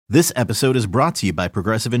This episode is brought to you by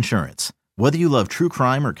Progressive Insurance. Whether you love true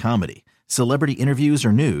crime or comedy, celebrity interviews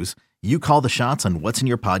or news, you call the shots on what's in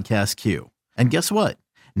your podcast queue. And guess what?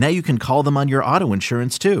 Now you can call them on your auto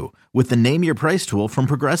insurance too with the Name Your Price tool from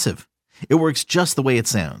Progressive. It works just the way it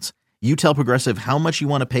sounds. You tell Progressive how much you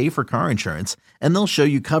want to pay for car insurance, and they'll show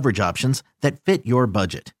you coverage options that fit your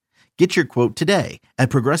budget. Get your quote today at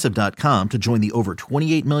Progressive.com to join the over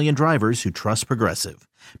 28 million drivers who trust Progressive.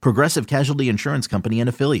 Progressive Casualty Insurance Company and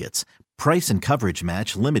Affiliates. Price and coverage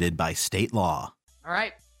match limited by state law. All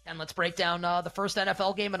right, and let's break down the first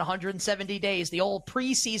NFL game in 170 days, the old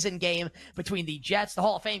preseason game between the Jets, the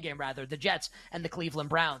Hall of Fame game rather, the Jets and the Cleveland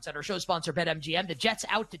Browns. And our show sponsor, BetMGM, the Jets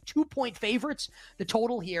out to 2-point favorites. The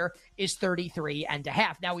total here is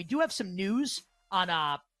 33.5. Now, we do have some news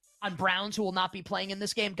on Browns who will not be playing in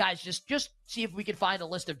this game. Guys, just see if we can find a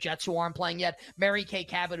list of Jets who aren't playing yet. Mary Kay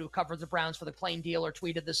Cabot, who covers the Browns for the Plain Dealer,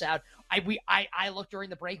 tweeted this out. I looked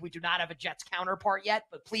during the break. We do not have a Jets counterpart yet,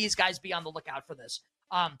 but please, guys, be on the lookout for this.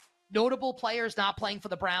 Notable players not playing for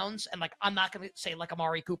the Browns, and I'm not going to say like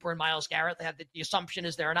Amari Cooper and Myles Garrett. They have the assumption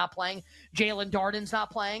is they're not playing. Jalen Darden's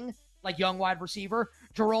not playing, like young wide receiver.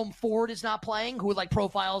 Jerome Ford is not playing, who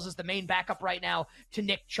profiles as the main backup right now to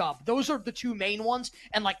Nick Chubb. Those are the two main ones,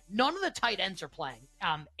 and none of the tight ends are playing.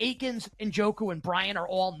 Akins, Njoku, and Bryan are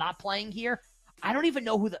all not playing here. I don't even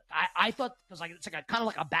know who I thought, because it's kind of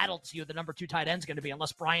like a battle to see who the number 2 tight end's going to be,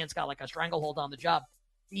 unless Bryant's got a stranglehold on the job.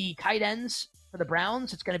 The tight ends for the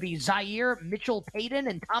Browns, it's going to be Zaire, Mitchell Payton,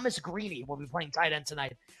 and Thomas Greeny will be playing tight end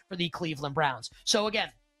tonight for the Cleveland Browns. So again,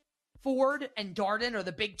 Ford and Darden are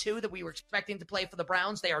the big 2 that we were expecting to play for the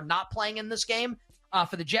Browns. They are not playing in this game.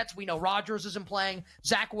 For the Jets, we know Rodgers isn't playing.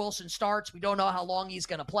 Zach Wilson starts. We don't know how long he's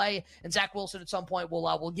going to play. And Zach Wilson at some point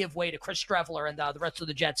will give way to Chris Streveler and the rest of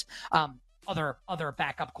the Jets' other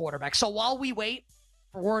backup quarterbacks. So while we wait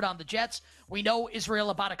for word on the Jets, we know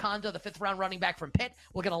Israel Abanikanda, the 5th-round running back from Pitt,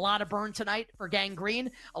 will get a lot of burn tonight for Gang Green.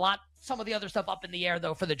 Some of the other stuff up in the air,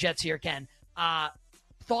 though, for the Jets here, Ken.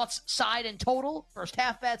 Thoughts, side and total, first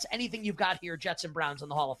half bets, anything you've got here, Jets and Browns in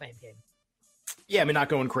the Hall of Fame game? Yeah, not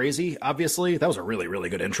going crazy, obviously. That was a really, really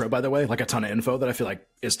good intro, by the way. A ton of info that I feel like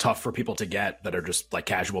is tough for people to get that are just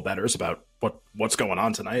casual bettors about what's going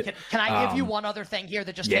on tonight. Can I give you one other thing here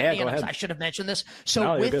that just hit me? Go ahead. I should have mentioned this.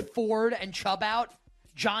 So with Ford and Chubb out,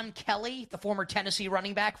 John Kelly, the former Tennessee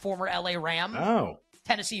running back, former LA Ram. Oh.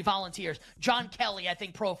 Tennessee Volunteers. John Kelly, I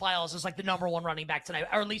think, profiles as the number 1 running back tonight,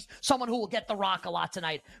 or at least someone who will get the rock a lot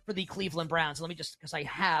tonight for the Cleveland Browns. Let me just, because I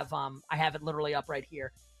have it literally up right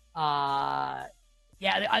here. They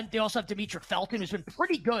also have Demetric Felton, who's been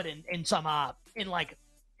pretty good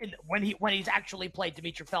when he's actually played.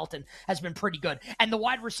 Demetric Felton has been pretty good, and the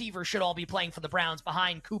wide receivers should all be playing for the Browns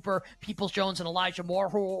behind Cooper, Peoples-Jones, and Elijah Moore,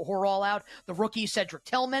 who are all out. The rookies Cedric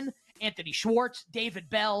Tillman, Anthony Schwartz, David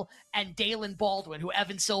Bell, and Dalen Baldwin, who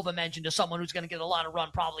Evan Silva mentioned as someone who's going to get a lot of run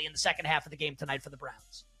probably in the second half of the game tonight for the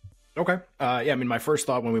Browns. Okay. My first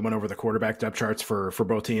thought when we went over the quarterback depth charts for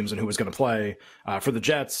both teams and who was going to play for the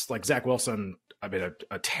Jets, Zach Wilson,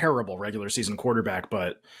 a terrible regular season quarterback,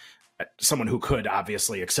 but someone who could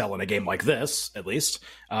obviously excel in a game like this, at least.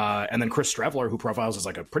 And then Chris Streveler, who profiles as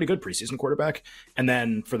a pretty good preseason quarterback. And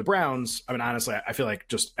then for the Browns, honestly, I feel like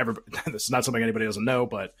this is not something anybody doesn't know,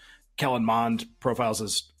 but Kellen Mond profiles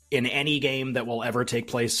as, in any game that will ever take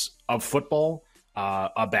place of football,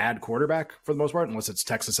 a bad quarterback for the most part, unless it's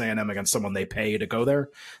Texas A&M against someone they pay to go there.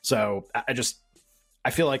 So I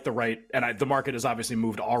feel like the market has obviously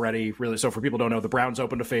moved already, really. So for people who don't know, the Browns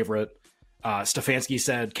opened a favorite. Stefanski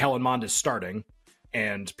said Kellen Mond is starting,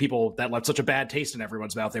 and people that left such a bad taste in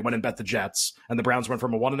everyone's mouth, they went and bet the Jets, and the Browns went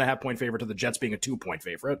from a 1.5-point favorite to the Jets being a 2-point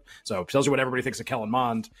favorite. So it tells you what everybody thinks of Kellen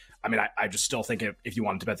Mond. I just still think if you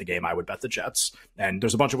wanted to bet the game, I would bet the Jets. And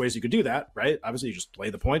there's a bunch of ways you could do that, right? Obviously, you just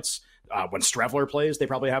play the points. When Streveler plays, they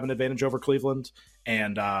probably have an advantage over Cleveland.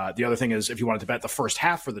 And the other thing is, if you wanted to bet the first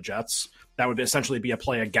half for the Jets, that would essentially be a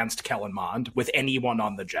play against Kellen Mond with anyone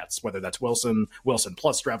on the Jets, whether that's Wilson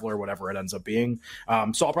plus Streveler, whatever it ends up being.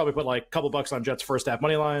 So I'll probably put a couple bucks on Jets first half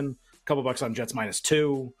money line, a couple bucks on Jets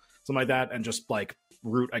 -2, something like that, and just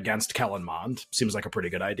root against Kellen Mond. Seems like a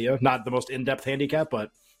pretty good idea. Not the most in-depth handicap,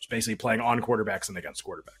 but just basically playing on quarterbacks and against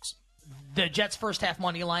quarterbacks. The Jets first half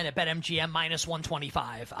money line at BetMGM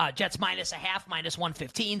 -125. Jets -0.5,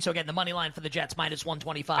 -115. So again, the money line for the Jets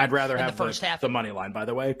 -125. I'd rather have the first half. The money line, by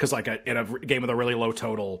the way, because in a game with a really low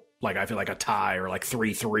total, I feel like a tie or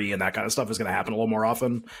 3-3 and that kind of stuff is going to happen a little more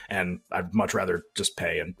often. And I'd much rather just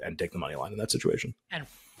pay and take the money line in that situation. And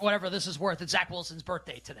whatever this is worth, it's Zach Wilson's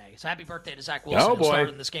birthday today. So happy birthday to Zach Wilson, who started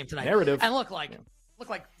in this game tonight. Narrative. And look like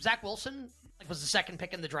Zach Wilson, like was the second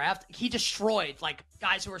pick in the draft. He destroyed like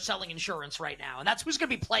guys who are selling insurance right now, and that's who's going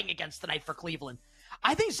to be playing against tonight for Cleveland.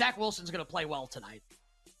 I think Zach Wilson's going to play well tonight.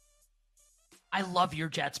 I love your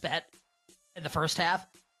Jets bet in the first half.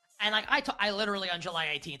 And like I literally on July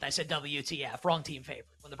 18th, I said WTF, wrong team favorite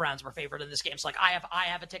when the Browns were favored in this game. So like I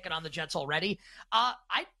have a ticket on the Jets already. I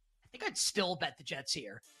think I'd still bet the Jets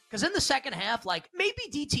here. Because in the second half, like maybe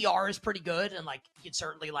DTR is pretty good and like he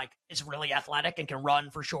certainly like is really athletic and can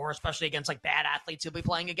run for sure, especially against like bad athletes he'll be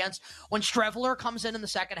playing against. When Streveler comes in the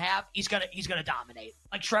second half, he's gonna dominate.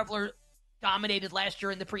 Like Streveler dominated last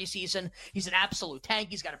year in the preseason. He's an absolute tank.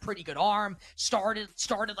 He's got a pretty good arm. Started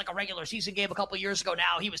like a regular season game a couple years ago.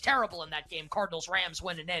 Now he was terrible in that game. Cardinals-Rams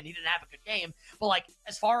winning in. He didn't have a good game. But like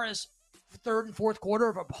as far as third and fourth quarter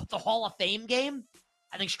of the Hall of Fame game,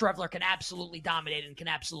 I think Streveler can absolutely dominate and can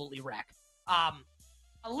absolutely wreck.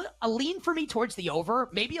 A lean for me towards the over.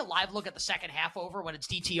 Maybe a live look at the second half over when it's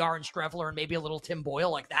DTR and Streveler and maybe a little Tim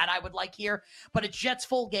Boyle like that I would like here. But it's Jets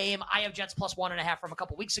full game. I have Jets plus 1.5 from a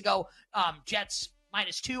couple weeks ago. Jets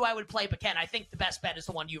 -2 I would play. But Ken, I think the best bet is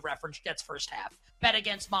the one you referenced, Jets first half. Bet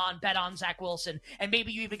against Mon, bet on Zach Wilson. And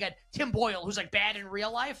maybe you even get Tim Boyle, who's like bad in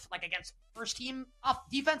real life, like against first team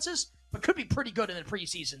defenses, but could be pretty good in the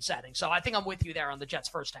preseason setting. So I think I'm with you there on the Jets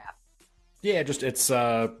first half. Yeah,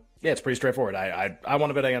 it's pretty straightforward. I want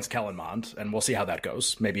to bet against Kellen Mond, and we'll see how that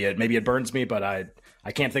goes. Maybe it burns me, but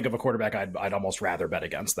I can't think of a quarterback I'd almost rather bet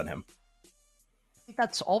against than him. I think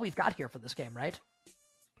that's all we've got here for this game, right?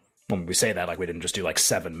 When we say that, like we didn't just do like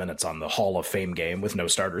 7 minutes on the Hall of Fame game with no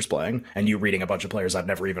starters playing, and you reading a bunch of players I've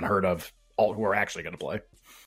never even heard of, all who are actually going to play.